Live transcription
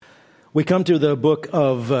We come to the book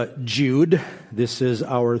of Jude. This is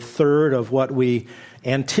our third of what we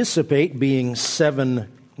anticipate being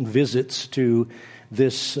 7 visits to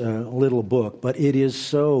this little book, but it is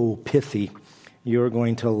so pithy. You're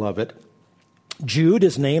going to love it.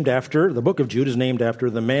 The book of Jude is named after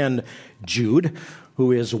the man Jude,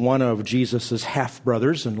 who is one of Jesus'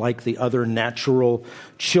 half-brothers, and like the other natural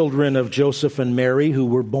children of Joseph and Mary who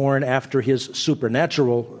were born after his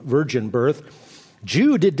supernatural virgin birth,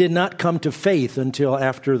 Jude did not come to faith until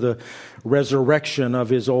after the resurrection of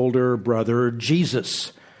his older brother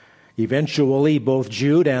Jesus. Eventually, both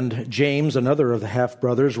Jude and James, another of the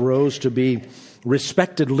half-brothers, rose to be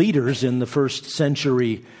respected leaders in the first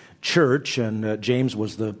century church, and James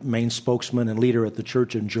was the main spokesman and leader at the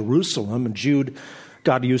church in Jerusalem, and Jude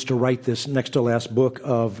got used to write this next to last book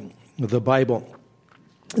of the Bible.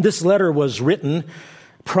 This letter was written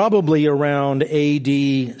probably around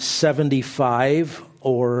AD 75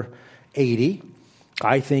 or 80.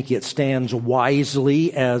 I think it stands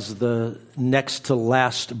wisely as the next to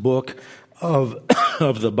last book of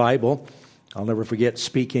the Bible. I'll never forget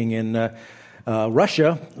speaking in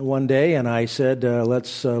Russia one day, and I said,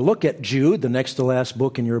 let's look at Jude, the next to last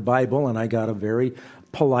book in your Bible, and I got a very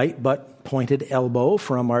polite but pointed elbow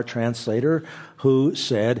from our translator who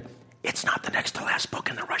said, it's not the next to last book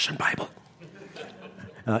in the Russian Bible.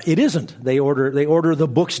 It isn't. They order the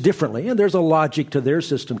books differently, and there's a logic to their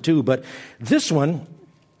system too. But this one,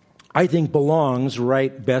 I think, belongs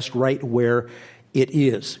best right where it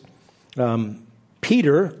is.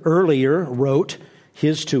 Peter earlier wrote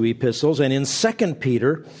his 2 epistles, and in 2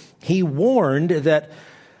 Peter, he warned that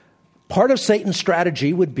part of Satan's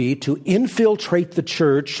strategy would be to infiltrate the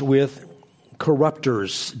church with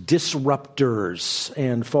corruptors, disruptors,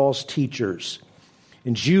 and false teachers.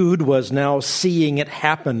 And Jude was now seeing it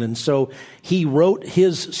happen, and so he wrote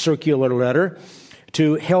his circular letter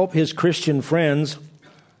to help his Christian friends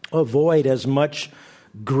avoid as much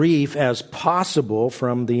grief as possible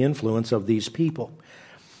from the influence of these people.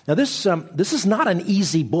 Now, this is not an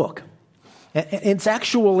easy book.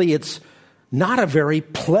 It's not a very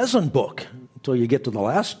pleasant book until you get to the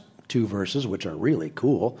last 2 verses, which are really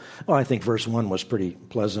cool. Well, I think verse 1 was pretty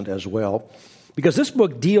pleasant as well, because this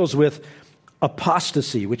book deals with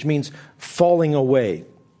apostasy, which means falling away.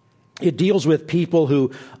 It deals with people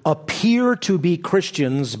who appear to be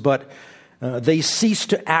Christians, but they cease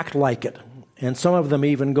to act like it. And some of them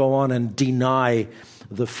even go on and deny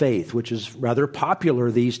the faith, which is rather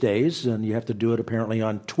popular these days, and you have to do it apparently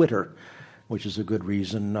on Twitter, which is a good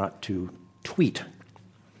reason not to tweet.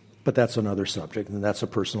 But that's another subject, and that's a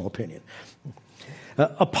personal opinion.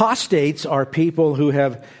 Apostates are people who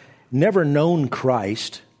have never known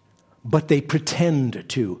Christ, but they pretend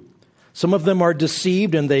to. Some of them are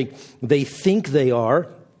deceived and they think they are.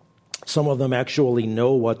 Some of them actually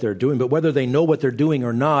know what they're doing. But whether they know what they're doing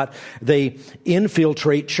or not, they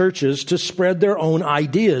infiltrate churches to spread their own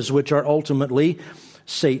ideas, which are ultimately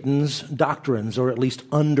Satan's doctrines, or at least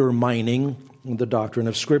undermining the doctrine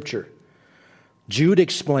of Scripture. Jude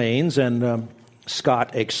explains, and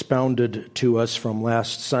Scott expounded to us from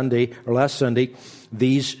last Sunday,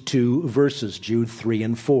 these 2 verses, Jude 3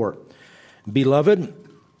 and 4. Beloved,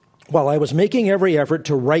 while I was making every effort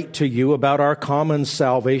to write to you about our common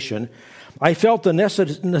salvation, I felt the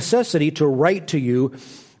necessity to write to you,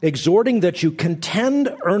 exhorting that you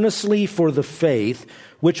contend earnestly for the faith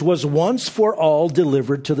which was once for all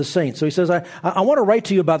delivered to the saints. So he says, I want to write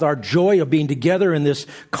to you about our joy of being together in this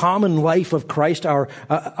common life of Christ,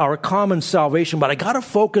 our common salvation, but I got to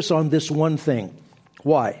focus on this one thing.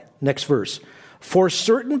 Why? Next verse. For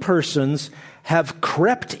certain persons have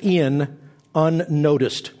crept in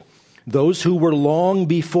unnoticed, those who were long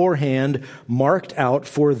beforehand marked out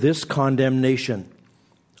for this condemnation.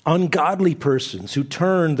 Ungodly persons who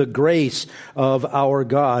turn the grace of our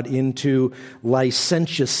God into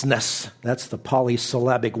licentiousness. That's the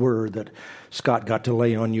polysyllabic word that Scott got to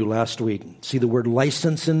lay on you last week. See the word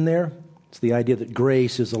license in there? It's the idea that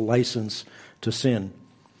grace is a license to sin.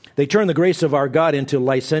 They turn the grace of our God into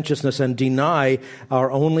licentiousness and deny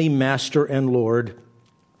our only Master and Lord,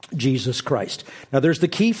 Jesus Christ. Now there's the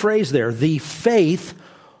key phrase there, the faith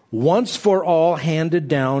once for all handed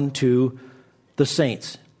down to the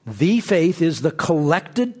saints. The faith is the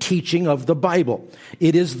collected teaching of the Bible.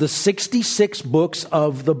 It is the 66 books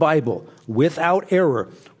of the Bible, without error,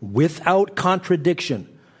 without contradiction,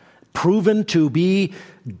 proven to be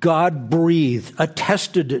God-breathed,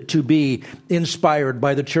 attested to be inspired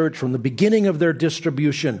by the church from the beginning of their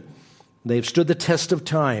distribution. They've stood the test of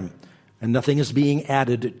time, and nothing is being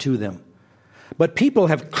added to them. But people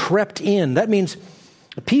have crept in. That means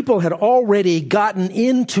people had already gotten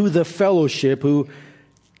into the fellowship who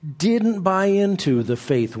didn't buy into the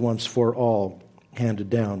faith once for all handed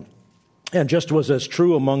down. And just was as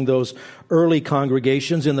true among those early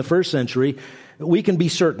congregations in the first century, we can be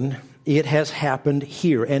certain it has happened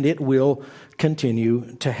here, and it will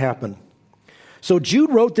continue to happen. So Jude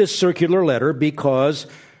wrote this circular letter because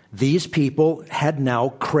these people had now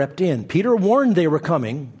crept in. Peter warned they were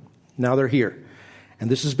coming. Now they're here. And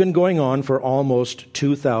this has been going on for almost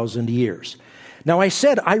 2,000 years. Now, I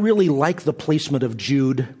said I really like the placement of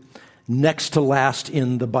Jude next to last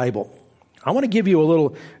in the Bible. I want to give you a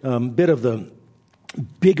little bit of the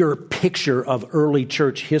bigger picture of early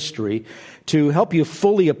church history to help you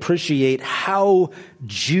fully appreciate how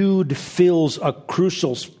Jude fills a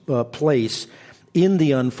crucial place in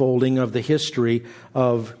the unfolding of the history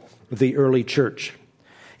of the early church.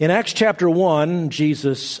 In Acts chapter 1,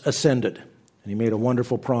 Jesus ascended. And he made a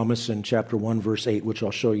wonderful promise in chapter 1, verse 8, which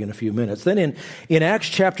I'll show you in a few minutes. Then in Acts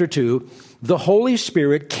chapter 2, the Holy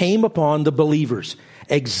Spirit came upon the believers,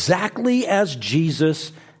 exactly as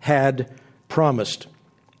Jesus had promised.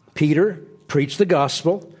 Peter preached the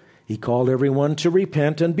gospel. He called everyone to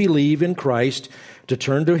repent and believe in Christ, to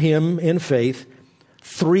turn to him in faith.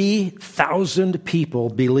 3,000 people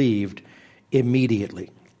believed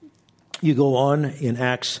immediately. You go on in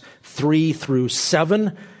Acts 3 through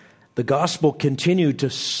 7, the gospel continued to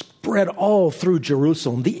spread all through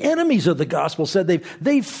Jerusalem. The enemies of the gospel said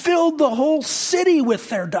they've filled the whole city with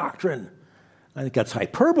their doctrine. I think that's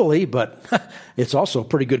hyperbole, but it's also a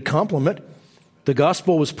pretty good compliment. The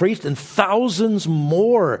gospel was preached and thousands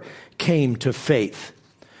more came to faith.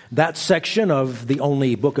 That section of the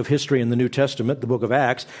only book of history in the New Testament, the book of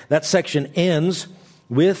Acts, that section ends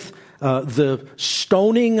with the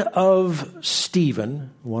stoning of Stephen,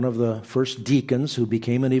 one of the first deacons who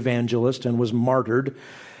became an evangelist and was martyred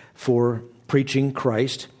for preaching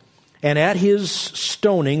Christ. And at his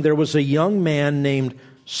stoning, there was a young man named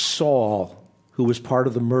Saul, who was part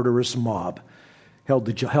of the murderous mob, held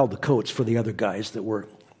the coats for the other guys that were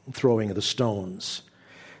throwing the stones.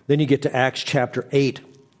 Then you get to Acts chapter 8.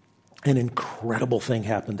 An incredible thing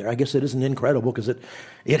happened there. I guess it isn't incredible because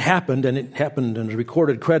it happened and is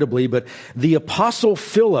recorded credibly, but the apostle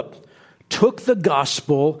Philip took the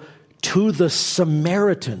gospel to the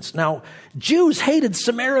Samaritans. Now, Jews hated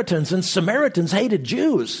Samaritans and Samaritans hated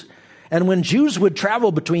Jews. And when Jews would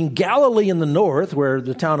travel between Galilee in the north, where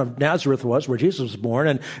the town of Nazareth was, where Jesus was born,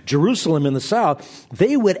 and Jerusalem in the south,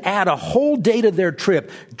 they would add a whole day to their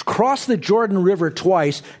trip, cross the Jordan River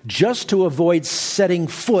twice, just to avoid setting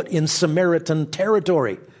foot in Samaritan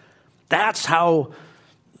territory. That's how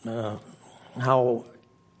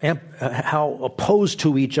opposed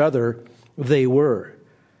to each other they were.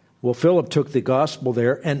 Well, Philip took the gospel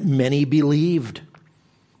there, and many believed.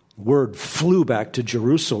 Word flew back to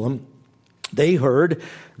Jerusalem. They heard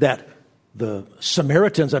that the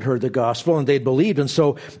Samaritans had heard the gospel and they'd believed. And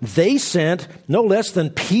so they sent no less than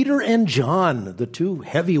Peter and John, the two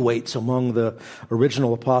heavyweights among the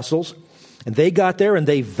original apostles. And they got there and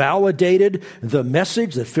they validated the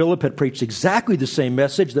message that Philip had preached, exactly the same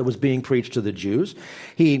message that was being preached to the Jews.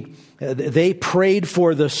 They prayed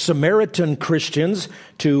for the Samaritan Christians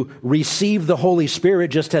to receive the Holy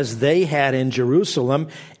Spirit just as they had in Jerusalem.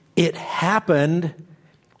 It happened.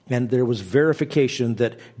 And there was verification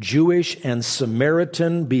that Jewish and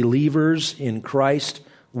Samaritan believers in Christ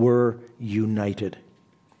were united.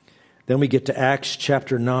 Then we get to Acts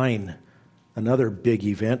chapter 9, another big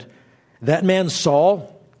event. That man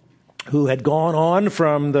Saul, who had gone on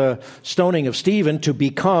from the stoning of Stephen to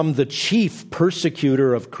become the chief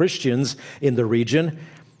persecutor of Christians in the region,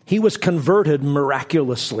 he was converted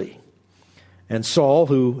miraculously. And Saul,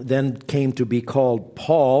 who then came to be called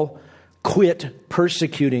Paul, quit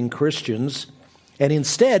persecuting Christians, and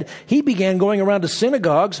instead he began going around to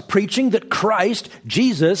synagogues preaching that Christ,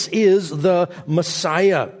 Jesus, is the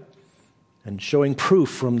Messiah and showing proof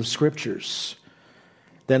from the Scriptures.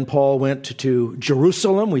 Then Paul went to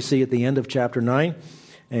Jerusalem, we see at the end of chapter 9,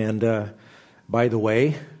 and by the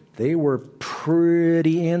way, they were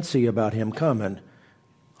pretty antsy about him coming.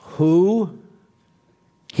 Who?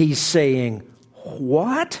 He's saying,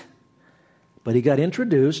 what? But he got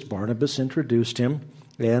introduced, Barnabas introduced him,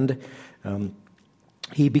 and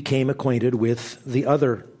he became acquainted with the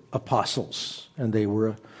other apostles, and they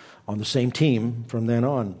were on the same team from then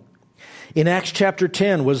on. In Acts chapter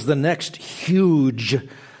 10 was the next huge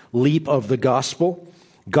leap of the gospel.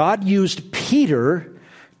 God used Peter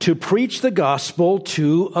to preach the gospel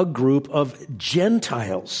to a group of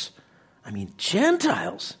Gentiles.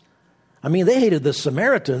 Gentiles. They hated the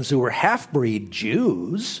Samaritans who were half-breed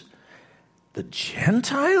Jews. The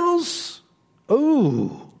Gentiles?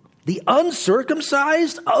 Oh, the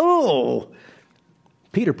uncircumcised? Oh,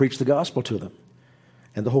 Peter preached the gospel to them,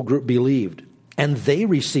 and the whole group believed. And they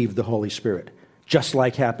received the Holy Spirit, just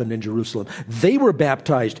like happened in Jerusalem. They were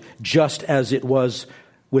baptized just as it was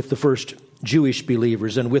with the first Jewish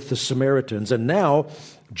believers and with the Samaritans. And now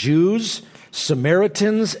Jews,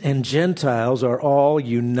 Samaritans, and Gentiles are all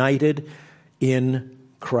united in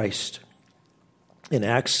Christ. In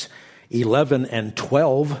Acts 11 and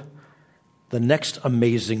 12, the next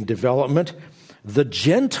amazing development, the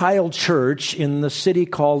Gentile church in the city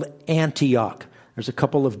called Antioch. There's a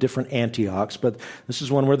couple of different Antiochs, but this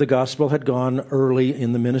is one where the gospel had gone early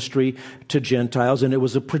in the ministry to Gentiles, and it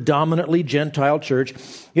was a predominantly Gentile church.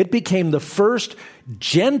 It became the first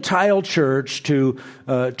Gentile church to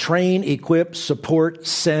train, equip, support,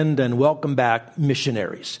 send, and welcome back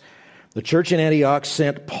missionaries. The church in Antioch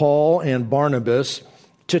sent Paul and Barnabas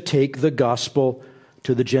to take the gospel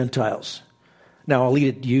to the Gentiles. Now, I'll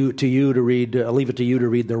leave it to you to read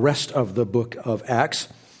the rest of the book of Acts,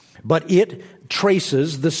 but it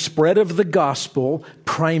traces the spread of the gospel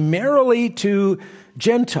primarily to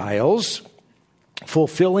Gentiles,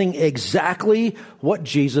 fulfilling exactly what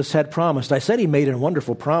Jesus had promised. I said he made a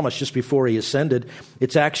wonderful promise just before he ascended.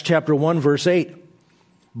 It's Acts chapter 1, verse 8.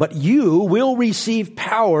 But you will receive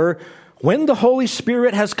power when the Holy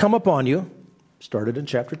Spirit has come upon you, started in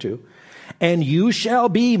chapter 2, and you shall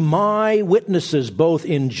be my witnesses both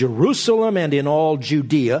in Jerusalem and in all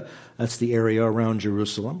Judea, that's the area around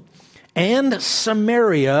Jerusalem, and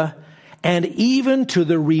Samaria, and even to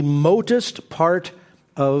the remotest part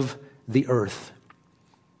of the earth.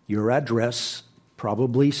 Your address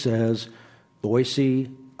probably says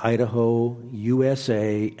Boise, Idaho,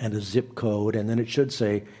 USA, and a zip code, and then it should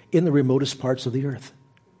say, in the remotest parts of the earth.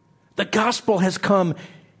 The gospel has come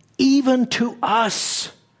even to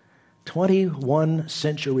us 21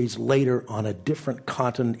 centuries later on a different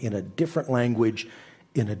continent, in a different language,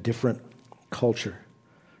 in a different culture.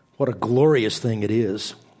 What a glorious thing it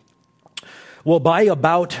is. Well, by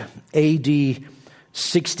about AD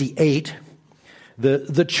 68,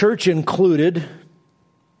 the church included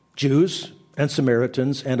Jews and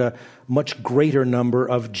Samaritans and a much greater number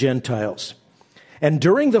of Gentiles. And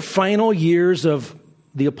during the final years of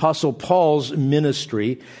the Apostle Paul's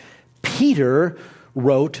ministry, Peter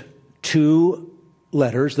wrote 2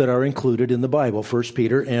 letters that are included in the Bible, 1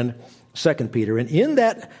 Peter and 2 Peter. And in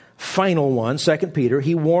that final one, 2 Peter,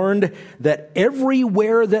 he warned that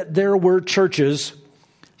everywhere that there were churches,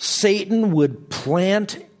 Satan would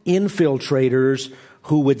plant infiltrators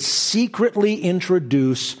who would secretly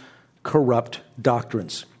introduce corrupt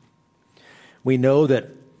doctrines. We know that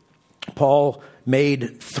Paul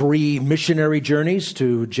made 3 missionary journeys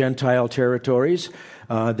to Gentile territories.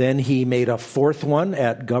 Then he made a 4th one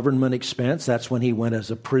at government expense. That's when he went as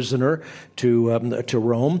a prisoner to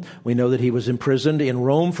Rome. We know that he was imprisoned in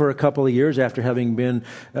Rome for a couple of years after having been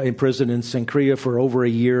imprisoned in Caesarea for over a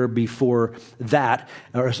year before that,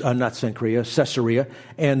 or not Caesarea.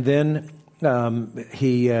 And then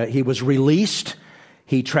he was released.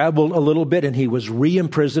 He traveled a little bit, and he was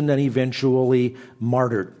re-imprisoned and eventually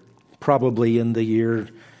martyred, probably in the year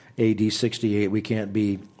AD 68. We can't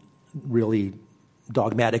be really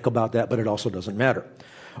dogmatic about that, but it also doesn't matter.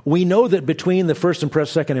 We know that between the first and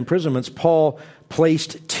second imprisonments, Paul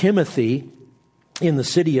placed Timothy in the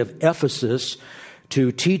city of Ephesus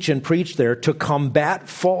to teach and preach there, to combat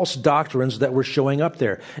false doctrines that were showing up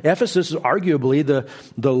there. Ephesus is arguably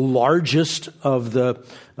the largest of the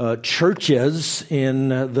churches in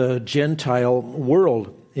the Gentile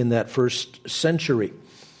world in that first century.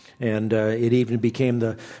 And it even became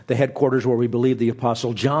the headquarters where we believe the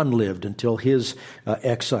Apostle John lived until his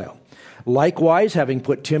exile. Likewise, having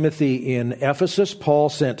put Timothy in Ephesus, Paul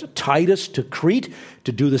sent Titus to Crete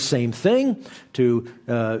to do the same thing.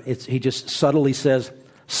 He just subtly says,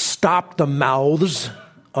 stop the mouths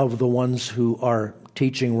of the ones who are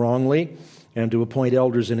teaching wrongly, and to appoint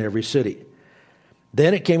elders in every city.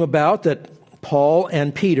 Then it came about that Paul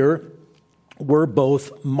and Peter were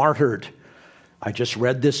both martyred. I just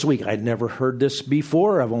read this week. I'd never heard this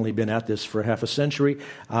before. I've only been at this for half a century.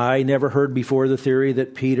 I never heard before the theory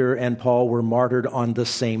that Peter and Paul were martyred on the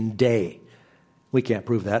same day. We can't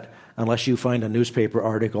prove that unless you find a newspaper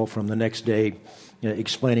article from the next day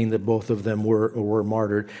explaining that both of them were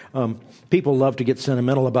martyred. People love to get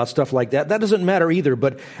sentimental about stuff like that. That doesn't matter either,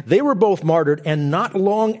 but they were both martyred, and not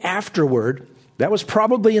long afterward, that was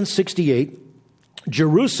probably in 68,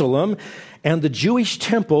 Jerusalem and the Jewish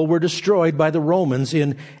temple were destroyed by the Romans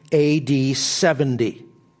in AD 70.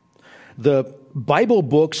 The Bible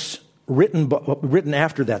books written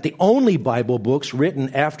after that, the only Bible books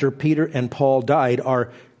written after Peter and Paul died,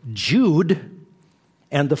 are Jude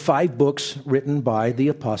and the 5 books written by the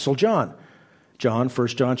Apostle John. John, 1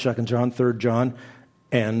 John, 2 John, 3 John,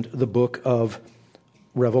 and the book of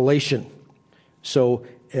Revelation. So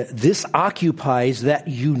this occupies that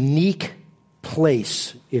unique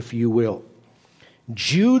place, if you will.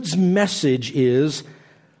 Jude's message is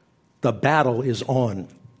the battle is on.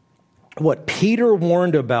 What Peter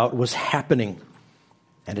warned about was happening,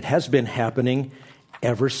 and it has been happening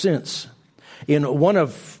ever since. In one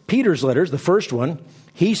of Peter's letters, the first one,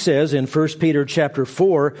 he says in 1 Peter chapter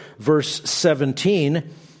 4, verse 17,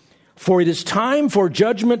 "For it is time for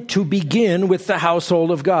judgment to begin with the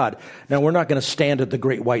household of God." Now, we're not going to stand at the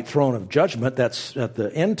great white throne of judgment. That's at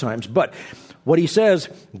the end times. But what he says,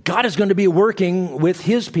 God is going to be working with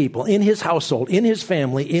his people, in his household, in his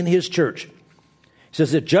family, in his church. He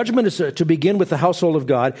says that judgment is to begin with the household of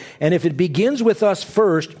God. And if it begins with us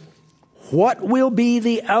first, what will be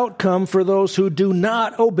the outcome for those who do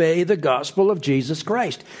not obey the gospel of Jesus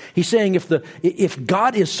Christ? He's saying if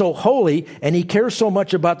God is so holy and he cares so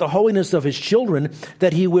much about the holiness of his children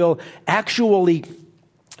that he will actually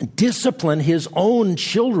discipline his own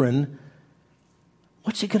children,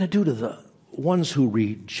 what's he going to do to the ones who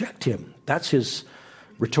reject him? That's his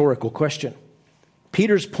rhetorical question.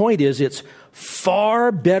 Peter's point is it's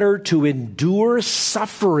far better to endure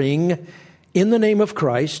suffering in the name of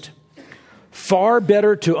Christ, far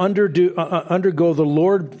better to undergo the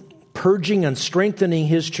Lord purging and strengthening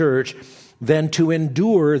his church than to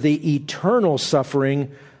endure the eternal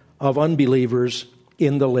suffering of unbelievers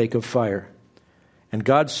in the lake of fire. And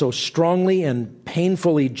God so strongly and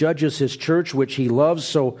painfully judges his church, which he loves,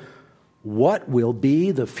 so what will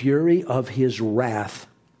be the fury of his wrath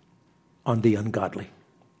on the ungodly?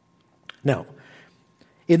 Now,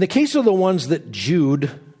 in the case of the ones that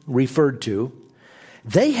Jude referred to,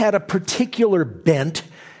 they had a particular bent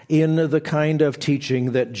in the kind of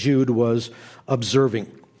teaching that Jude was observing.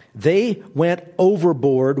 They went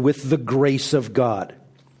overboard with the grace of God.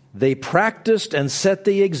 They practiced and set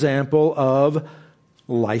the example of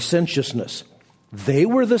licentiousness. They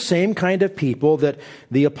were the same kind of people that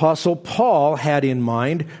the Apostle Paul had in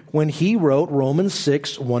mind when he wrote Romans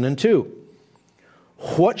 6, 1 and 2.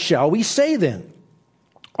 What shall we say then?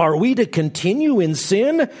 Are we to continue in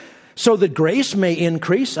sin so that grace may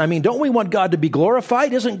increase? I mean, don't we want God to be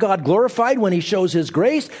glorified? Isn't God glorified when he shows his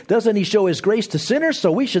grace? Doesn't he show his grace to sinners?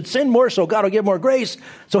 So we should sin more so God will get more grace,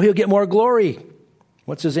 so he'll get more glory.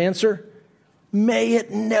 What's his answer? May it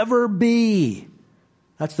never be.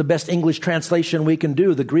 That's the best English translation we can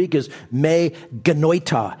do. The Greek is me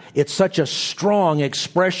genoita. It's such a strong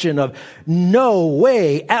expression of no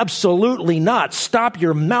way, absolutely not. Stop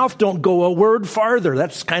your mouth, don't go a word farther.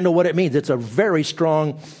 That's kind of what it means. It's a very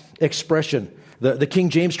strong expression. The King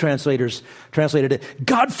James translators translated it,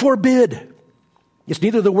 God forbid. It's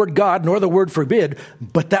neither the word God nor the word forbid,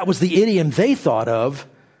 but that was the idiom they thought of.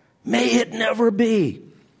 May it never be.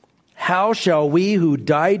 How shall we who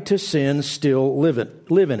died to sin still live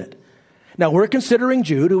in it? Now, we're considering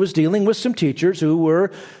Jude, who was dealing with some teachers who were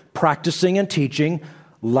practicing and teaching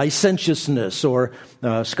licentiousness, or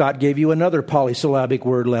Scott gave you another polysyllabic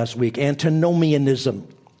word last week, antinomianism,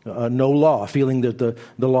 no law, feeling that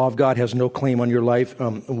the law of God has no claim on your life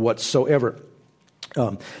whatsoever.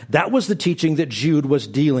 That was the teaching that Jude was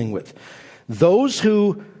dealing with. Those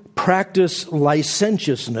who practice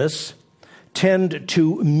licentiousness tend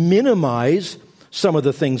to minimize some of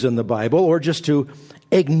the things in the Bible, or just to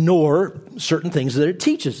ignore certain things that it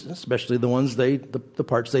teaches, especially the ones the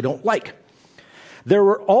parts they don't like. There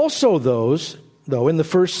were also those, though, in the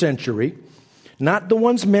first century, not the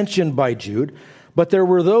ones mentioned by Jude, but there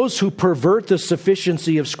were those who pervert the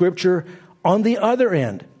sufficiency of Scripture on the other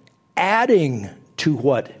end, adding to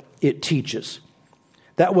what it teaches.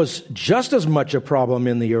 That was just as much a problem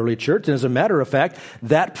in the early church. And as a matter of fact,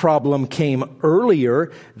 that problem came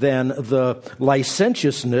earlier than the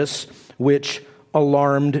licentiousness which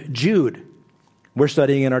alarmed Jude. We're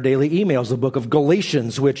studying in our daily emails the book of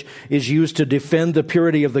Galatians, which is used to defend the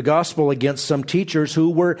purity of the gospel against some teachers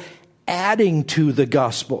who were adding to the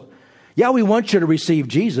gospel. Yeah, we want you to receive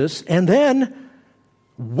Jesus, and then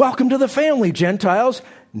welcome to the family, Gentiles.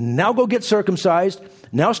 Now go get circumcised.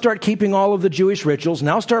 Now start keeping all of the Jewish rituals.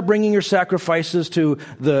 Now start bringing your sacrifices to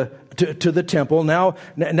the temple.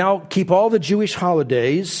 Now keep all the Jewish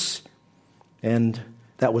holidays. And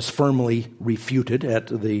that was firmly refuted at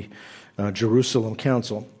the Jerusalem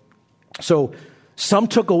Council. So some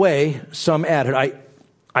took away, some added.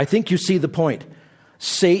 I think you see the point.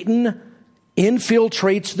 Satan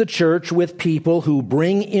infiltrates the church with people who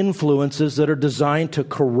bring influences that are designed to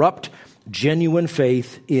corrupt genuine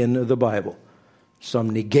faith in the Bible.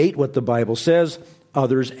 Some negate what the Bible says,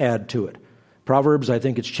 others add to it. Proverbs, I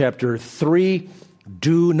think it's chapter 3,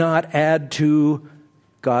 do not add to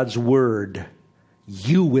God's word,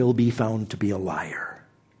 you will be found to be a liar.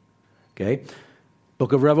 Okay?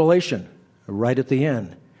 Book of Revelation, right at the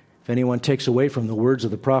end. If anyone takes away from the words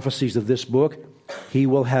of the prophecies of this book, he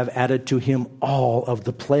will have added to him all of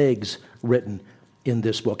the plagues written in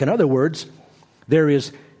this book. In other words, there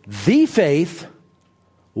is the faith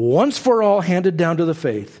once for all handed down to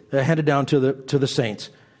the saints.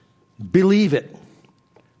 Believe it.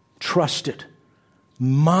 Trust it.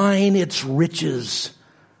 Mine its riches.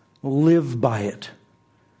 Live by it.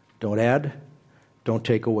 Don't add. Don't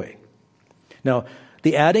take away. Now,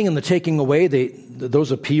 the adding and the taking away,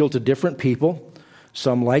 those appeal to different people.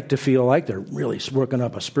 Some like to feel like they're really working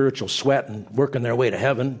up a spiritual sweat and working their way to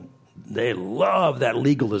heaven. They love that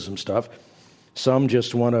legalism stuff. Some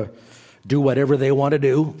just want to do whatever they want to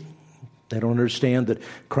do. They don't understand that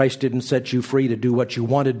Christ didn't set you free to do what you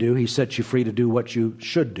want to do. He set you free to do what you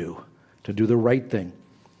should do, to do the right thing.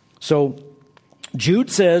 So Jude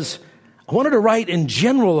says, I wanted to write in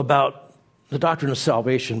general about the doctrine of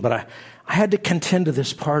salvation, but I had to contend to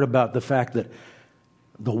this part about the fact that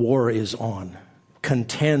the war is on.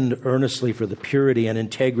 Contend earnestly for the purity and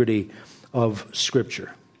integrity of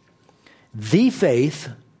Scripture. The faith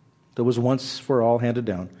that was once for all handed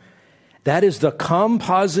down, that is the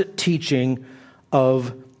composite teaching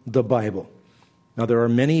of the Bible. Now, there are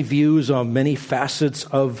many views on many facets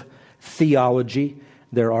of theology.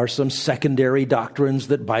 There are some secondary doctrines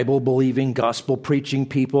that Bible-believing, gospel-preaching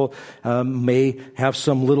people may have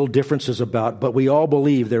some little differences about, but we all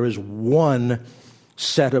believe there is one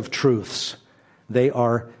set of truths. They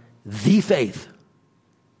are the faith,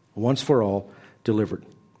 once for all, delivered.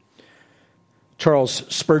 Charles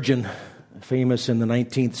Spurgeon, famous in the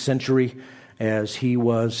 19th century as he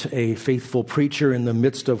was a faithful preacher in the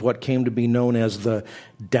midst of what came to be known as the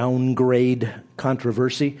Downgrade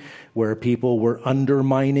Controversy, where people were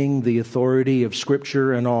undermining the authority of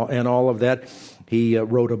Scripture and all of that. He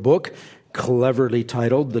wrote a book cleverly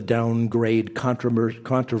titled The Downgrade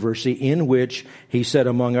Controversy, in which he said,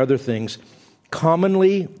 among other things,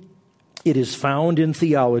 commonly it is found in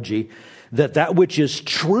theology that which is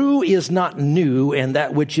true is not new, and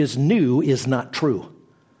that which is new is not true.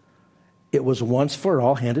 It was once for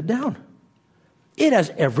all handed down. It has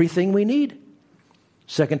everything we need.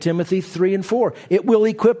 2 Timothy 3 and 4. It will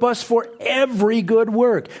equip us for every good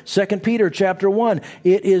work. 2 Peter chapter 1.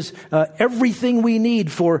 It is everything we need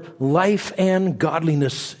for life and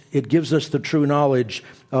godliness. It gives us the true knowledge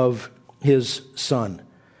of His Son.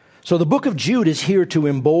 So the book of Jude is here to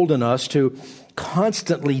embolden us to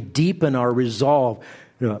constantly deepen our resolve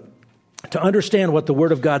to understand what the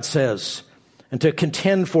Word of God says and to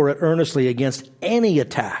contend for it earnestly against any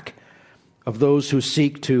attack of those who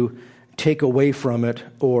seek to take away from it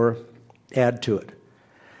or add to it.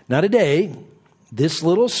 Now today, this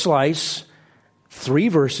little slice, 3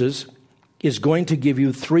 verses, is going to give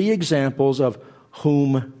you 3 examples of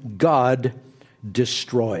whom God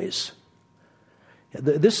destroys.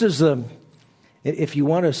 This is if you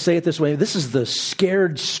want to say it this way, this is the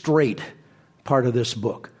scared straight part of this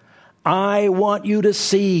book. I want you to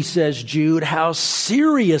see, says Jude, how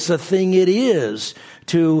serious a thing it is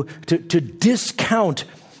to discount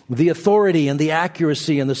the authority and the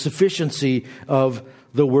accuracy and the sufficiency of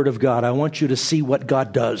the Word of God. I want you to see what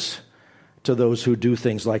God does to those who do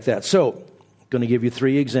things like that. So, I'm going to give you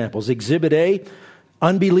 3 examples. Exhibit A,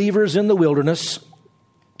 unbelievers in the wilderness,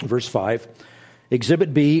 verse 5.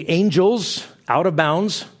 Exhibit B, angels out of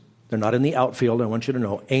bounds. They're not in the outfield, I want you to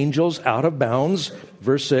know. Angels out of bounds,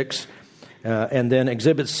 verse 6. And then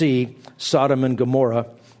Exhibit C, Sodom and Gomorrah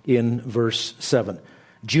in verse 7.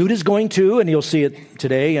 Jude is going to, and you'll see it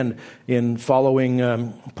today and in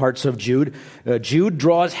following parts of Jude, Jude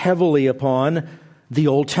draws heavily upon the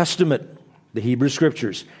Old Testament, the Hebrew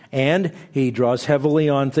Scriptures. And he draws heavily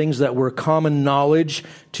on things that were common knowledge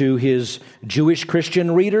to his Jewish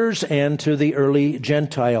Christian readers and to the early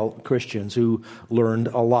Gentile Christians who learned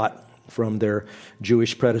a lot from their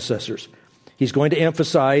Jewish predecessors. He's going to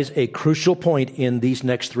emphasize a crucial point in these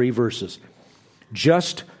next 3 verses.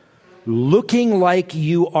 Just looking like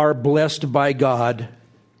you are blessed by God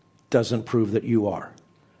doesn't prove that you are.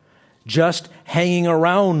 Just hanging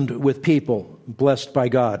around with people blessed by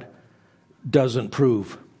God doesn't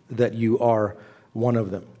prove that you are one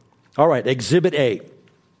of them. All right, Exhibit A.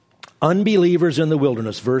 Unbelievers in the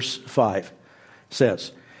wilderness, verse 5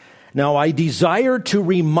 says, Now I desire to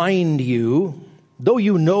remind you, though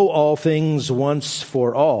you know all things once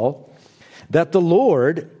for all, that the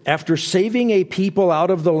Lord, after saving a people out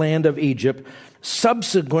of the land of Egypt,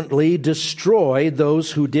 subsequently destroyed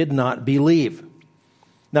those who did not believe.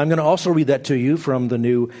 Now, I'm going to also read that to you from the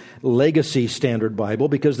New Legacy Standard Bible,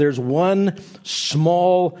 because there's one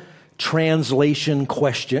small translation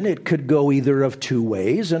question. It could go either of two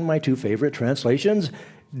ways, and my two favorite translations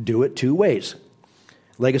do it two ways.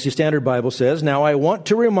 Legacy Standard Bible says, "Now I want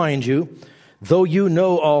to remind you, though you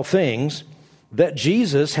know all things, that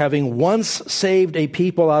Jesus, having once saved a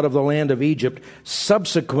people out of the land of Egypt,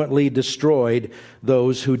 subsequently destroyed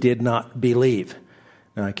those who did not believe."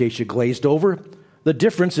 Now, in case you glazed over, the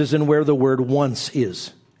difference is in where the word once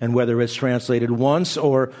is, and whether it's translated once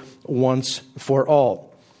or once for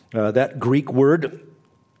all. That Greek word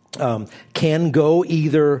can go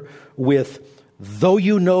either with "though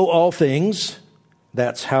you know all things."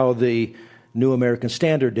 That's how the New American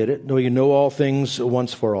Standard did it. "Though you know all things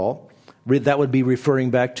once for all." That would be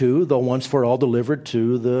referring back to the once for all delivered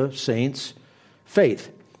to the saints' faith.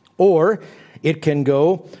 Or it can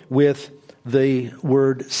go with the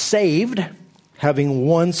word saved, having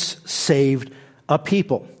once saved a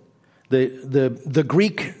people. The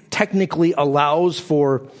Greek technically allows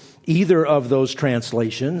for either of those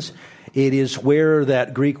translations. It is where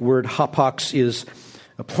that Greek word hapax is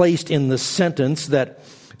placed in the sentence that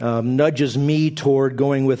nudges me toward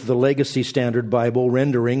going with the Legacy Standard Bible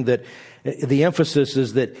rendering, that the emphasis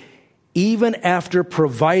is that even after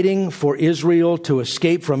providing for Israel to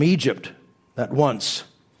escape from Egypt at once,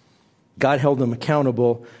 God held them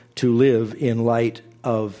accountable to live in light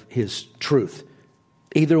of his truth.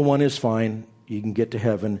 Either one is fine. You can get to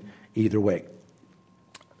heaven either way.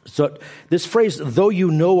 So this phrase, "though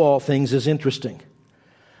you know all things," is interesting.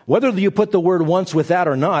 Whether you put the word once with that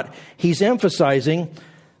or not, he's emphasizing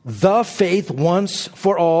the faith once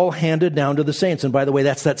for all handed down to the saints. And by the way,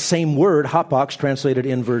 that's that same word, hapax, translated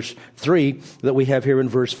in verse 3, that we have here in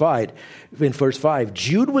verse 5. In verse 5,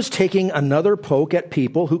 Jude was taking another poke at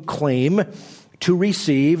people who claim to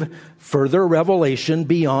receive further revelation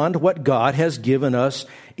beyond what God has given us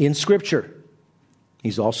in Scripture.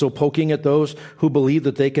 He's also poking at those who believe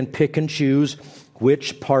that they can pick and choose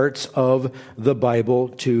which parts of the Bible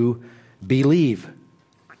to believe.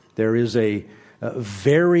 There is a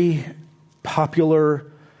very popular,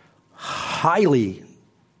 highly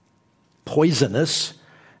poisonous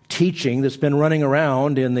teaching that's been running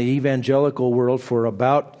around in the evangelical world for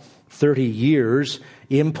about 30 years,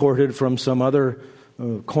 imported from some other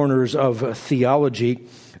corners of theology,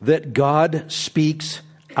 that God speaks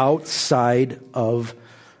outside of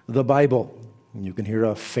the Bible. You can hear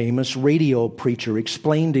a famous radio preacher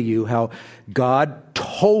explain to you how God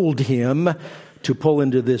told him to pull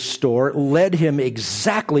into this store, led him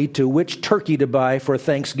exactly to which turkey to buy for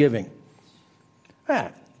Thanksgiving.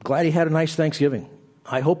 Glad he had a nice Thanksgiving.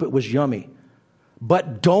 I hope it was yummy.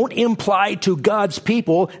 But don't imply to God's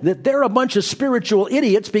people that they're a bunch of spiritual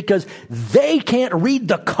idiots because they can't read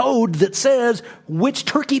the code that says which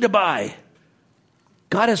turkey to buy.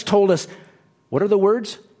 God has told us, what are the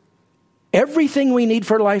words? Everything we need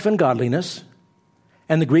for life and godliness.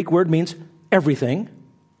 And the Greek word means everything.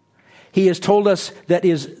 He has told us that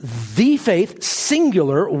is the faith,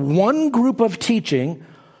 singular, one group of teaching,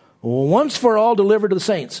 once for all delivered to the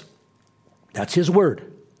saints. That's his word.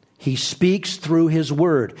 He speaks through his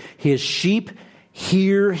word. His sheep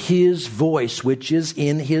hear his voice, which is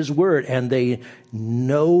in his word, and they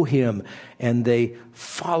know him, and they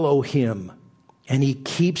follow him, and he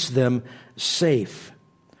keeps them safe.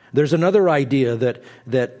 There's another idea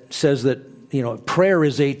that says that, prayer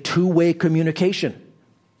is a two-way communication.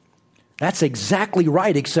 That's exactly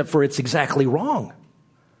right, except for it's exactly wrong.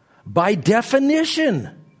 By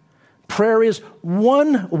definition, prayer is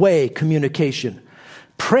one-way communication.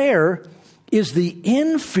 Prayer is the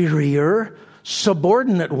inferior,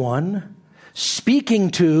 subordinate one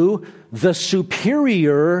speaking to the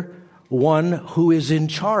superior one who is in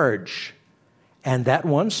charge. And that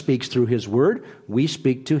one speaks through his word. We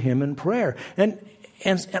speak to him in prayer. And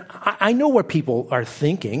I know what people are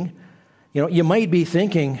thinking. You might be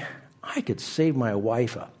thinking, I could save my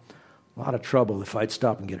wife a lot of trouble if I'd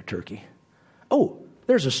stop and get a turkey. Oh,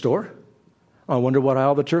 there's a store. I wonder what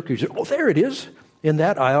aisle the turkeys are. Oh, there it is, in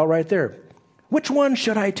that aisle right there. Which one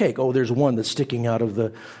should I take? Oh, there's one that's sticking out of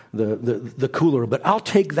the cooler, but I'll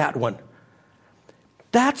take that one.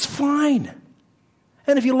 That's fine.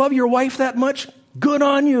 And if you love your wife that much, good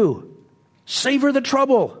on you. Save her the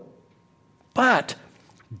trouble. But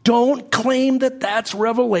don't claim that that's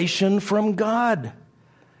revelation from God.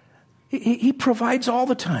 He provides all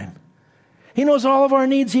the time. He knows all of our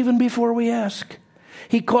needs even before we ask.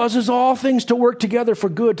 He causes all things to work together for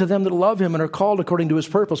good to them that love him and are called according to his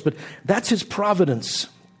purpose. But that's his providence.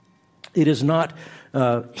 It is not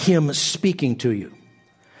him speaking to you.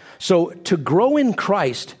 So to grow in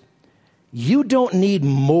Christ, you don't need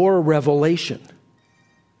more revelation.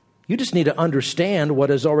 You just need to understand what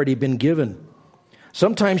has already been given.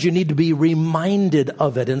 Sometimes you need to be reminded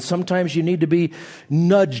of it, and sometimes you need to be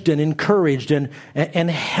nudged and encouraged and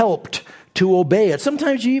helped to obey it.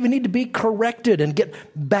 Sometimes you even need to be corrected and get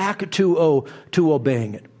back to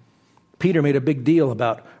obeying it. Peter made a big deal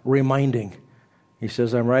about reminding. He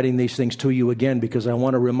says, I'm writing these things to you again because I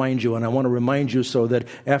want to remind you, and I want to remind you so that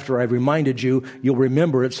after I've reminded you, you'll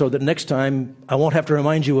remember it so that next time I won't have to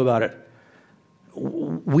remind you about it.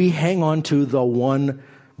 We hang on to the one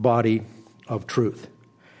body of truth.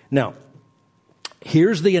 Now,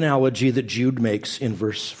 here's the analogy that Jude makes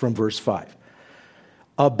from verse 5.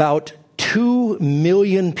 About 2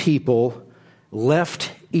 million people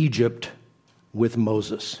left Egypt with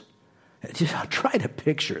Moses. Try to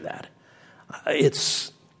picture that.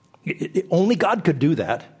 Only God could do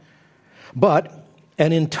that. But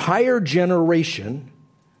an entire generation,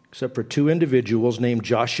 except for 2 individuals named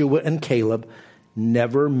Joshua and Caleb,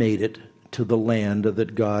 never made it to the land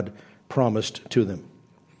that God promised to them.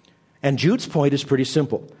 And Jude's point is pretty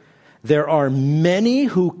simple. There are many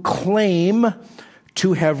who claim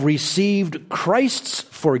to have received Christ's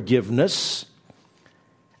forgiveness.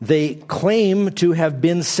 They claim to have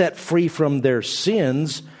been set free from their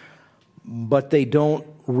sins, but they don't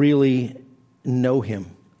really know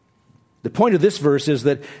him. The point of this verse is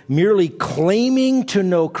that merely claiming to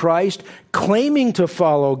know Christ, claiming to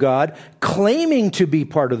follow God, claiming to be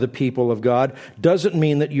part of the people of God doesn't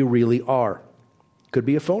mean that you really are. Could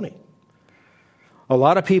be a phony. A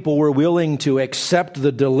lot of people were willing to accept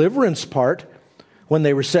the deliverance part when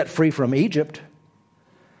they were set free from Egypt.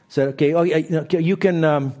 Said, okay, you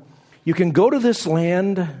can go to this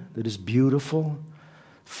land that is beautiful,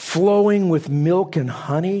 flowing with milk and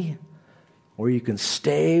honey, or you can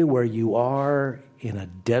stay where you are in a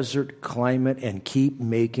desert climate and keep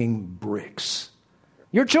making bricks.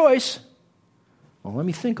 Your choice. Well, let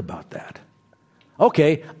me think about that.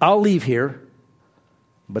 Okay, I'll leave here.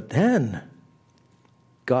 But then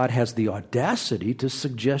God has the audacity to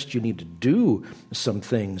suggest you need to do some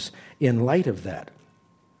things in light of that.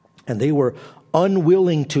 And they were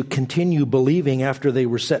unwilling to continue believing after they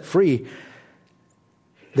were set free.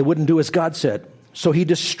 They wouldn't do as God said. So he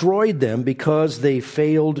destroyed them because they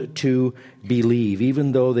failed to believe,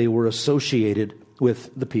 even though they were associated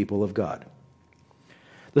with the people of God.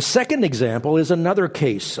 The second example is another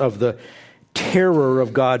case of the terror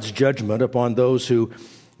of God's judgment upon those who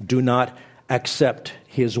do not accept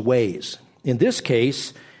his ways. In this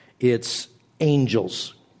case, it's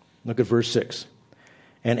angels. Look at verse 6.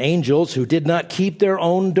 And angels who did not keep their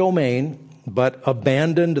own domain, but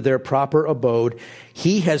abandoned their proper abode,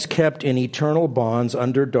 he has kept in eternal bonds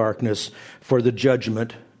under darkness for the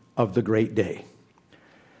judgment of the great day.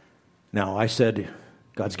 Now, I said,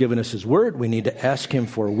 God's given us his word. We need to ask him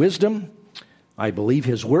for wisdom. I believe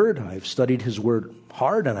his word. I've studied his word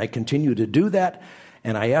hard, and I continue to do that.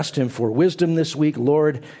 And I asked him for wisdom this week.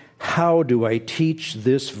 Lord, how do I teach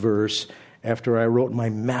this verse after I wrote my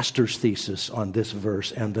master's thesis on this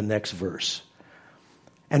verse and the next verse?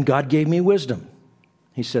 And God gave me wisdom.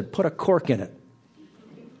 He said, put a cork in it.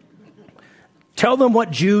 Tell them what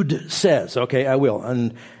Jude says. Okay, I will.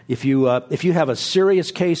 And if you have a serious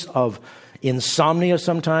case of insomnia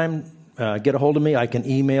sometime, get a hold of me. I can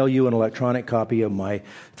email you an electronic copy of my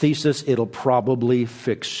thesis. It'll probably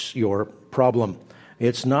fix your problem.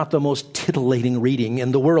 It's not the most titillating reading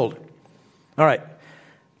in the world. All right.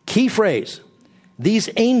 Key phrase. These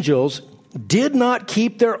angels did not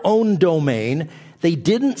keep their own domain. They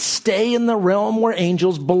didn't stay in the realm where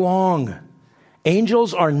angels belong.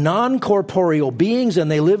 Angels are non-corporeal beings, and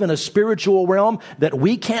they live in a spiritual realm that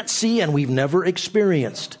we can't see and we've never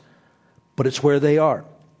experienced. But it's where they are.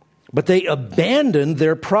 But they abandoned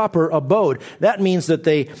their proper abode. That means that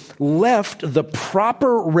they left the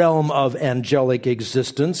proper realm of angelic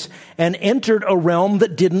existence and entered a realm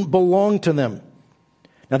that didn't belong to them.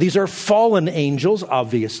 Now, these are fallen angels,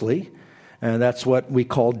 obviously. And that's what we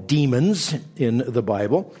call demons in the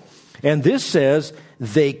Bible. And this says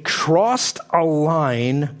they crossed a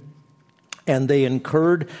line and they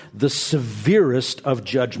incurred the severest of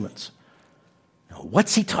judgments. Now,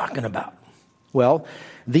 what's he talking about? Well,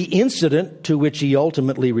 the incident to which he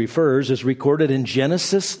ultimately refers is recorded in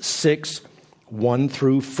Genesis 6, 1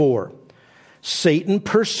 through 4. Satan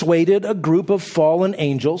persuaded a group of fallen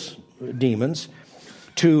angels, demons,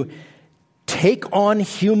 to take on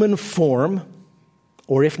human form,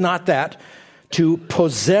 or if not that, to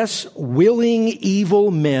possess willing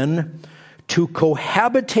evil men, to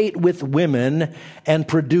cohabitate with women and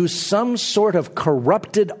produce some sort of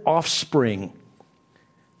corrupted offspring.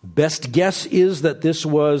 Best guess is that this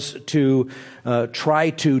was to try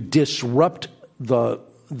to disrupt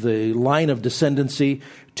the line of descendancy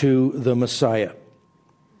to the Messiah.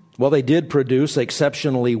 Well, they did produce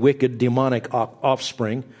exceptionally wicked demonic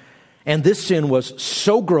offspring, and this sin was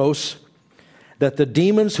so gross that the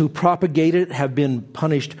demons who propagated it have been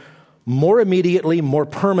punished more immediately, more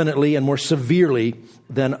permanently, and more severely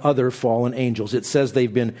than other fallen angels. It says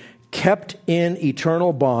they've been kept in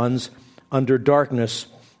eternal bonds under darkness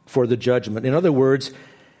for the judgment. In other words,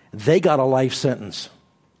 they got a life sentence,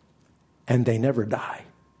 and they never die.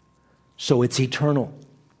 So it's eternal.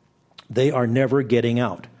 They are never getting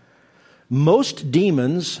out. Most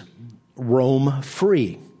demons roam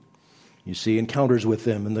free. You see encounters with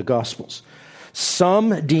them in the Gospels.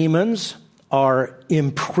 Some demons are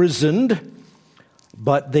imprisoned,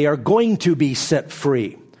 but they are going to be set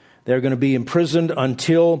free. They're going to be imprisoned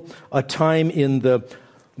until a time in the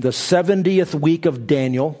 70th week of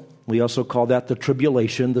Daniel. We also call that the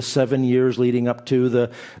tribulation, the 7 years leading up to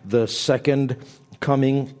the second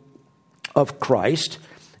coming of Christ.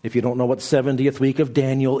 If you don't know what 70th week of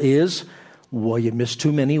Daniel is, well, you missed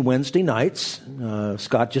too many Wednesday nights.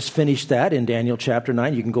 Scott just finished that in Daniel chapter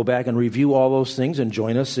 9. You can go back and review all those things and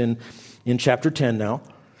join us in chapter 10 now.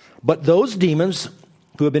 But those demons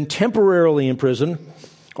who have been temporarily imprisoned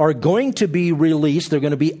are going to be released. They're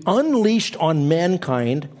going to be unleashed on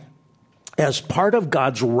mankind as part of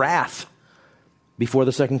God's wrath before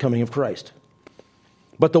the second coming of Christ.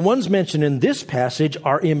 But the ones mentioned in this passage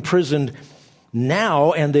are imprisoned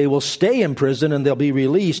now, and they will stay in prison, and they'll be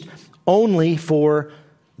released only for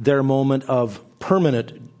their moment of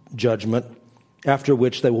permanent judgment, after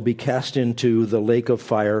which they will be cast into the lake of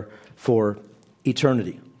fire for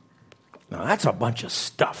eternity. Now, that's a bunch of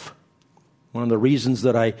stuff. One of the reasons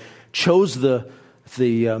that I chose the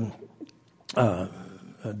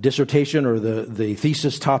dissertation or the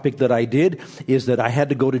thesis topic that I did is that I had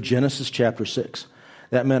to go to Genesis chapter 6.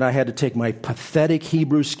 That meant I had to take my pathetic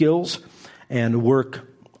Hebrew skills and work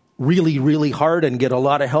really, really hard and get a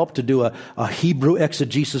lot of help to do a Hebrew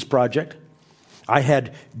exegesis project. I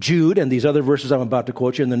had Jude and these other verses I'm about to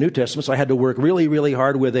quote you in the New Testament, so I had to work really, really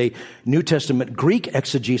hard with a New Testament Greek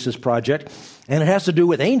exegesis project, and it has to do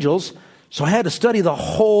with angels, so I had to study the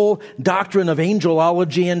whole doctrine of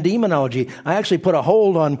angelology and demonology. I actually put a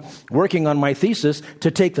hold on working on my thesis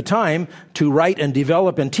to take the time to write and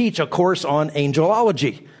develop and teach a course on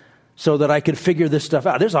angelology so that I could figure this stuff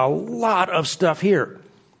out. There's a lot of stuff here.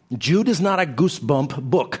 Jude is not a goosebump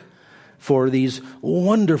book for these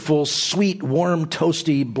wonderful, sweet, warm,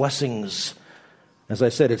 toasty blessings. As I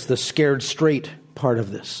said, it's the scared straight part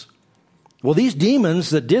of this. Well, these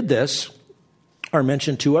demons that did this are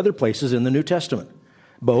mentioned two other places in the New Testament,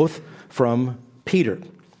 both from Peter.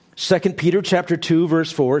 2 Peter chapter 2,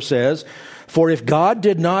 verse 4 says, "For if God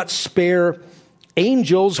did not spare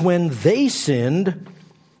angels when they sinned,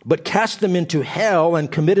 but cast them into hell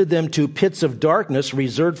and committed them to pits of darkness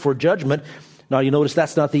reserved for judgment." Now, you notice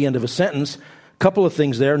that's not the end of a sentence. A couple of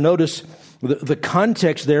things there. Notice the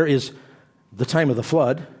context there is the time of the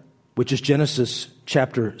flood, which is Genesis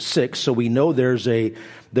chapter 6. So we know there's a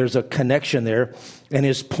connection there. And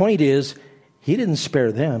his point is, he didn't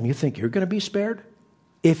spare them. You think you're going to be spared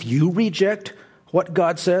if you reject what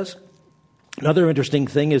God says? Another interesting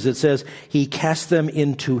thing is it says he cast them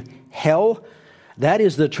into hell. That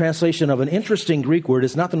is the translation of an interesting Greek word.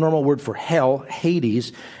 It's not the normal word for hell,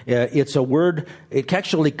 Hades. It's a word, it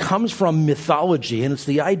actually comes from mythology, and it's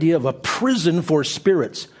the idea of a prison for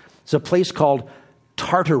spirits. It's a place called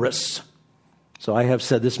Tartarus. So I have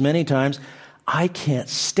said this many times, I can't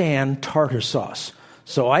stand tartar sauce.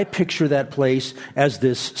 So I picture that place as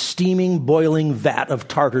this steaming, boiling vat of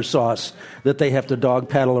tartar sauce that they have to dog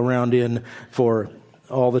paddle around in for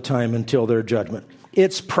all the time until their judgment.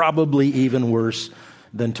 It's probably even worse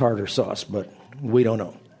than tartar sauce, but we don't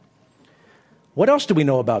know. What else do we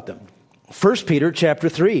know about them? 1 Peter chapter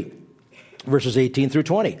 3, verses 18 through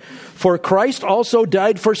 20. "For Christ also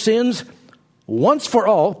died for sins once for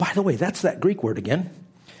all." By the way, that's that Greek word again.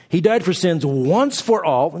 He died for sins once for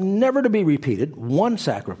all, never to be repeated, one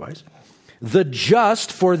sacrifice. "The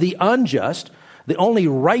just for the unjust." The only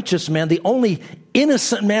righteous man, the only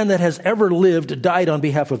innocent man that has ever lived died on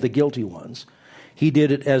behalf of the guilty ones. He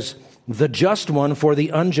did it as the just one for the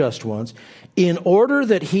unjust ones, in order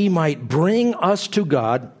that he might bring us to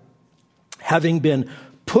God, having been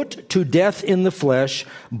put to death in the flesh,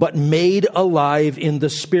 but made alive in the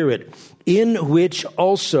Spirit, in which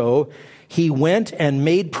also he went and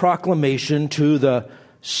made proclamation to the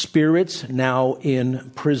spirits now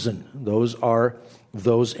in prison. Those are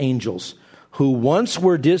those angels who once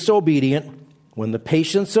were disobedient when the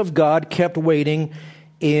patience of God kept waiting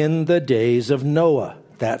in the days of Noah.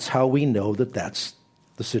 That's how we know that that's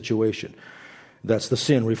the situation. That's the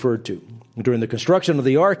sin referred to. During the construction of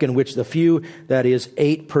the ark, in which the few, that is,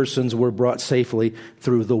 8 persons, were brought safely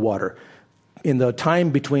through the water. In the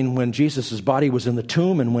time between when Jesus' body was in the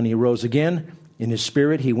tomb and when he rose again, in his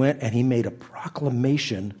spirit, he went and he made a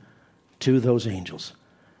proclamation to those angels.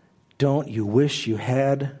 Don't you wish you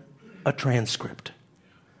had a transcript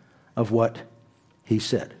of what he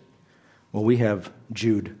said? Well, we have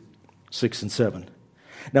Jude 6 and 7.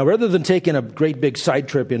 Now, rather than taking a great big side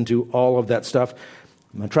trip into all of that stuff,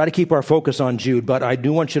 I'm going to try to keep our focus on Jude, but I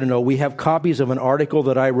do want you to know we have copies of an article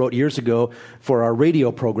that I wrote years ago for our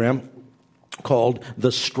radio program called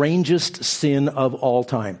The Strangest Sin of All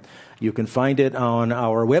Time. You can find it on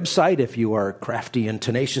our website if you are crafty and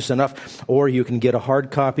tenacious enough, or you can get a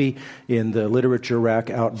hard copy in the literature rack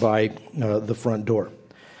out by the front door.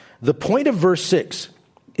 The point of verse 6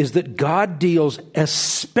 is that God deals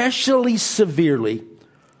especially severely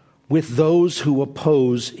with those who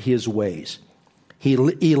oppose his ways. He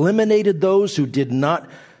eliminated those who did not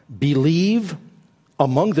believe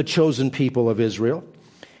among the chosen people of Israel.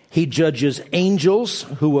 He judges angels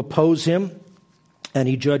who oppose him, and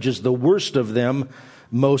he judges the worst of them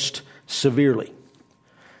most severely.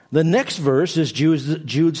 The next verse is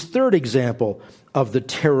Jude's third example of the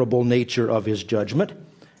terrible nature of his judgment.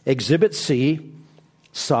 Exhibit C,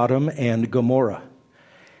 Sodom and Gomorrah.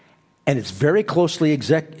 And it's very closely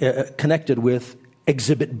connected with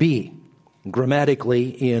Exhibit B. Grammatically,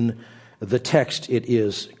 in the text, it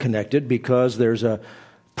is connected because there's a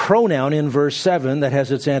pronoun in verse 7 that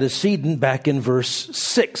has its antecedent back in verse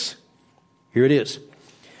 6. Here it is.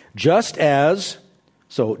 Just as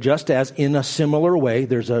in a similar way,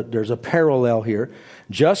 there's a parallel here.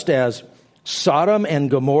 Just as Sodom and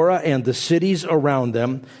Gomorrah and the cities around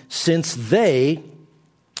them, since they,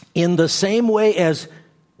 in the same way as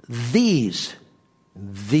these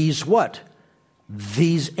what?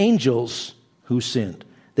 These angels who sinned.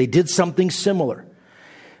 They did something similar.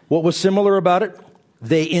 What was similar about it?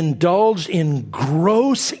 They indulged in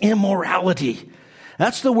gross immorality.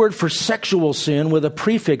 That's the word for sexual sin with a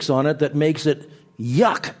prefix on it that makes it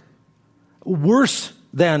yuck. Worse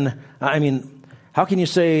than, how can you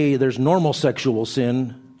say there's normal sexual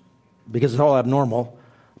sin because it's all abnormal,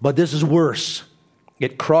 but this is worse.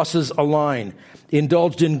 It crosses a line.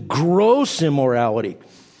 Indulged in gross immorality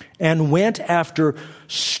and went after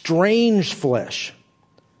strange flesh,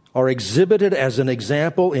 are exhibited as an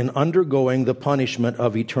example in undergoing the punishment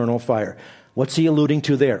of eternal fire. What's he alluding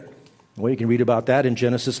to there? Well, you can read about that in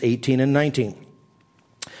Genesis 18 and 19.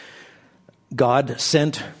 God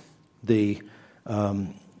sent the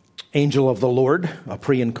angel of the Lord, a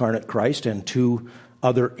pre-incarnate Christ, and 2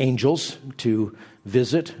 other angels to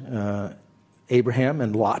visit Abraham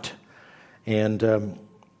and Lot. And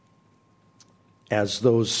as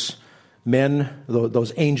those men,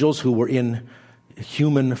 those angels who were in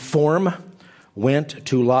human form, went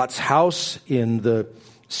to Lot's house in the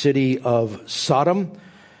city of Sodom,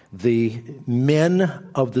 the men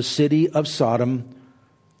of the city of Sodom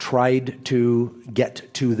tried to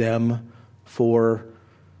get to them for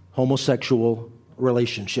homosexual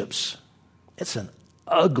relationships. It's an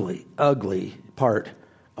ugly, ugly part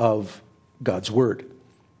of God's word,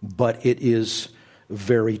 but it is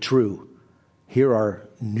very true. Here are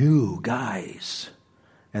new guys.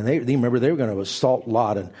 And they remember they were going to assault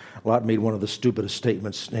Lot, and Lot made one of the stupidest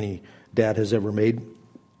statements any dad has ever made,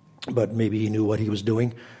 but maybe he knew what he was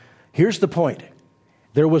doing. Here's the point.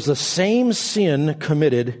 There was the same sin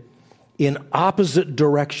committed in opposite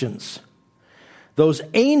directions. Those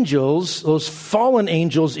angels, those fallen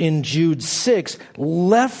angels in Jude 6,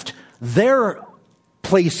 left their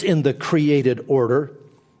place in the created order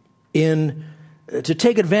to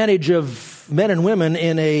take advantage of men and women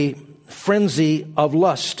in a frenzy of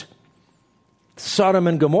lust. Sodom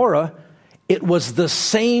and Gomorrah, it was the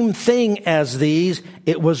same thing as these.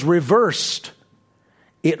 It was reversed.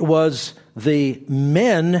 It was the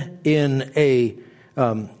men in a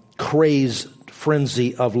crazed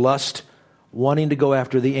frenzy of lust wanting to go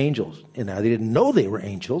after the angels. And now they didn't know they were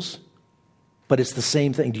angels, but it's the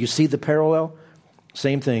same thing. Do you see the parallel?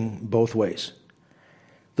 Same thing both ways.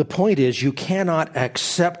 The point is, you cannot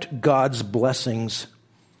accept God's blessings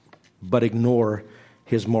but ignore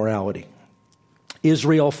his morality.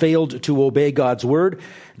 Israel failed to obey God's word.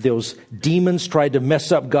 Those demons tried to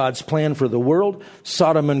mess up God's plan for the world.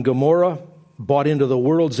 Sodom and Gomorrah bought into the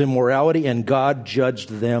world's immorality, and God judged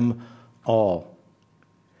them all.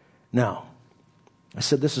 Now, I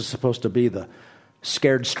said this is supposed to be the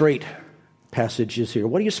scared straight passages here.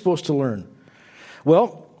 What are you supposed to learn?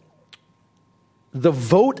 Well, the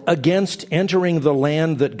vote against entering the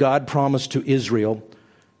land that God promised to Israel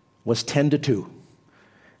was 10-2.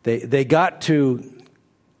 They got to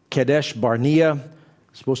Kadesh Barnea,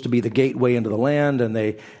 supposed to be the gateway into the land, and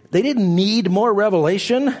they didn't need more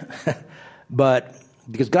revelation, but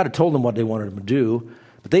because God had told them what they wanted them to do.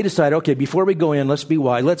 But they decided, okay, before we go in, let's be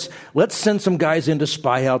wise. Let's send some guys in to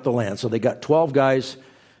spy out the land. So they got 12 guys,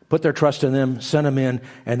 put their trust in them, sent them in,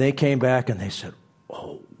 and they came back and they said,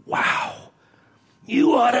 oh, wow,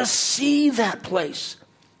 you ought to see that place.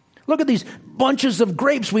 Look at these bunches of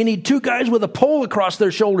grapes. We need 2 guys with a pole across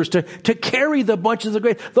their shoulders to carry the bunches of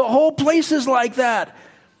grapes. The whole place is like that.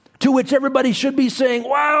 To which everybody should be saying,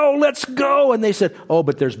 wow, let's go. And they said, oh,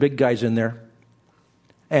 but there's big guys in there.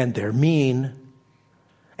 And they're mean.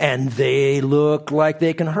 And they look like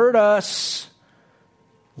they can hurt us.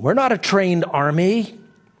 We're not a trained army.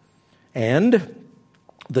 And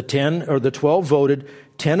the 12 voted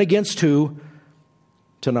 10 against 2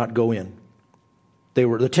 to not go in.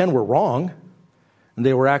 The 10 were wrong, and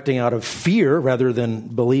they were acting out of fear rather than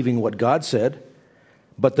believing what God said.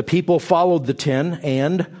 But the people followed the 10,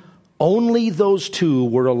 and only those 2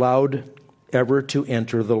 were allowed ever to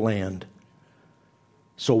enter the land.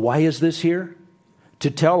 So why is this here? To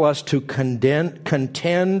tell us to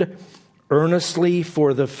contend earnestly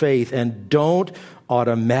for the faith, and don't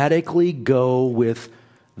automatically go with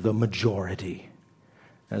the majority.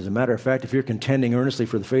 As a matter of fact, if you're contending earnestly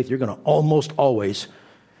for the faith, you're going to almost always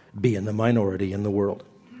be in the minority in the world.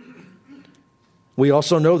 We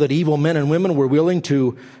also know that evil men and women were willing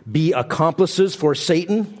to be accomplices for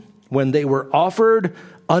Satan when they were offered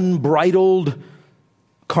unbridled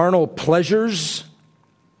carnal pleasures,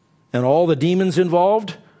 and all the demons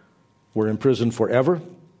involved were imprisoned forever,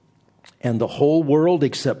 and the whole world,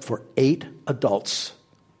 except for 8 adults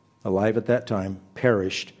alive at that time,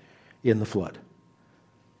 perished in the flood.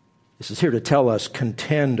 This is here to tell us,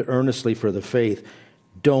 contend earnestly for the faith.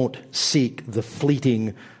 Don't seek the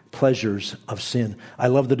fleeting pleasures of sin. I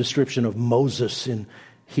love the description of Moses in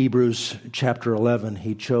Hebrews chapter 11.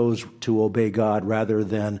 He chose to obey God rather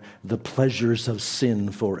than the pleasures of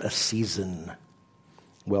sin for a season.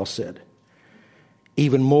 Well said.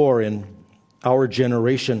 Even more in our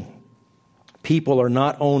generation, people are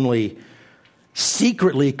not only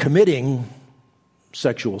secretly committing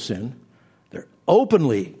sexual sin, they're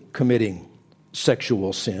openly committing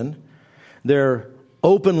sexual sin. They're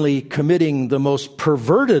openly committing the most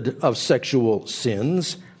perverted of sexual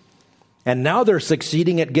sins. And now they're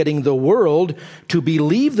succeeding at getting the world to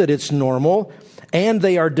believe that it's normal. And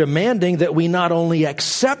they are demanding that we not only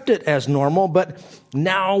accept it as normal, but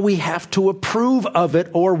now we have to approve of it,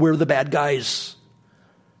 or we're the bad guys.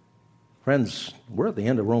 Friends, we're at the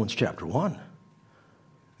end of Romans chapter 1.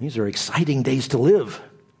 These are exciting days to live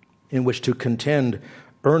in which to contend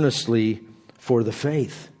earnestly for the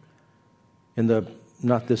faith. In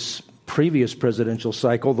not this previous presidential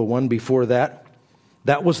cycle, the one before that,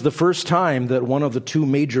 that was the first time that one of the 2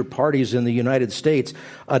 major parties in the United States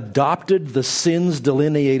adopted the sins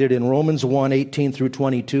delineated in Romans 1:18 through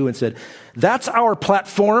 22 and said, that's our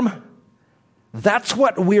platform. That's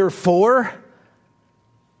what we're for.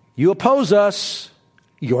 You oppose us,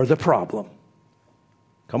 you're the problem.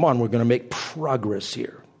 Come on, we're going to make progress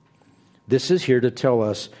here. This is here to tell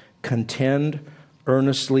us, contend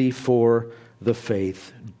earnestly for the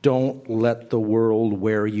faith. Don't let the world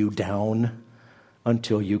wear you down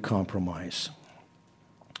until you compromise.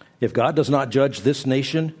 If God does not judge this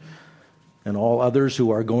nation and all others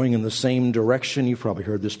who are going in the same direction, you've probably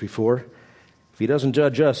heard this before, if he doesn't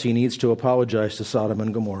judge us, he needs to apologize to Sodom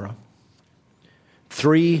and Gomorrah.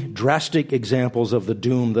 3 drastic examples of the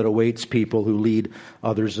doom that awaits people who lead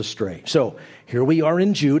others astray. So here we are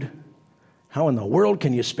in Jude. How in the world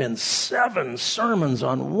can you spend 7 sermons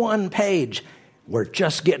on 1 page? We're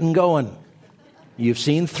just getting going. You've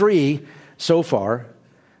seen 3 so far.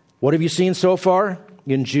 What have you seen so far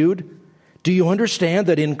in Jude? Do you understand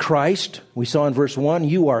that in Christ, we saw in verse 1,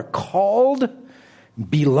 you are called,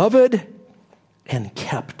 beloved, and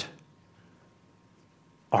kept?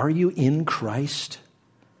 Are you in Christ?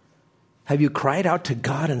 Have you cried out to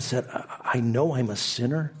God and said, I know I'm a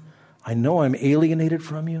sinner. I know I'm alienated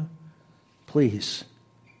from you. Please,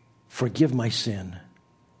 forgive my sin.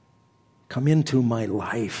 Come into my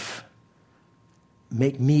life.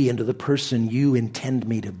 Make me into the person you intend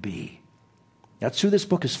me to be. That's who this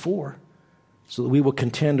book is for, so that we will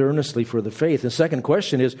contend earnestly for the faith. The second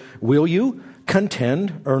question is, will you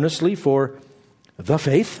contend earnestly for the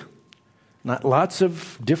faith? Not lots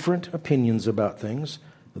of different opinions about things.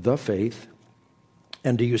 The faith.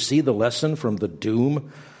 And do you see the lesson from the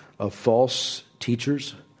doom of false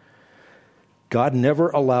teachers? God never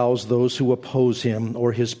allows those who oppose him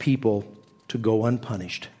or his people to go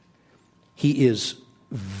unpunished. He is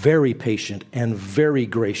very patient and very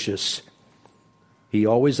gracious. He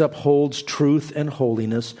always upholds truth and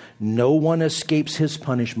holiness. No one escapes his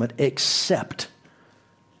punishment except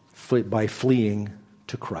by fleeing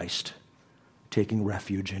to Christ, taking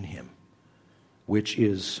refuge in him, which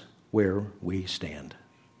is where we stand.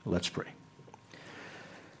 Let's pray.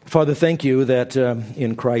 Father, thank you that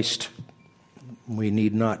in Christ we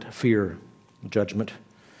need not fear judgment.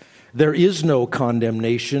 There is no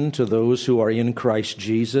condemnation to those who are in Christ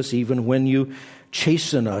Jesus. Even when you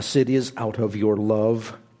chasten us, it is out of your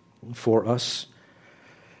love for us.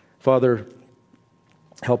 Father,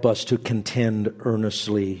 help us to contend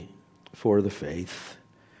earnestly for the faith,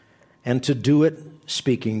 and to do it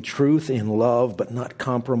speaking truth in love, but not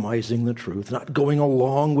compromising the truth, not going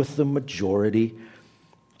along with the majority,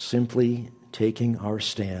 simply taking our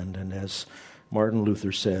stand. And as Martin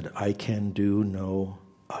Luther said, I can do no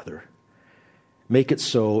other. Make it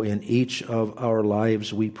so in each of our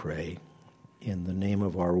lives, we pray, in the name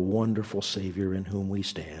of our wonderful Savior in whom we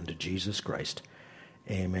stand, Jesus Christ.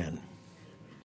 Amen.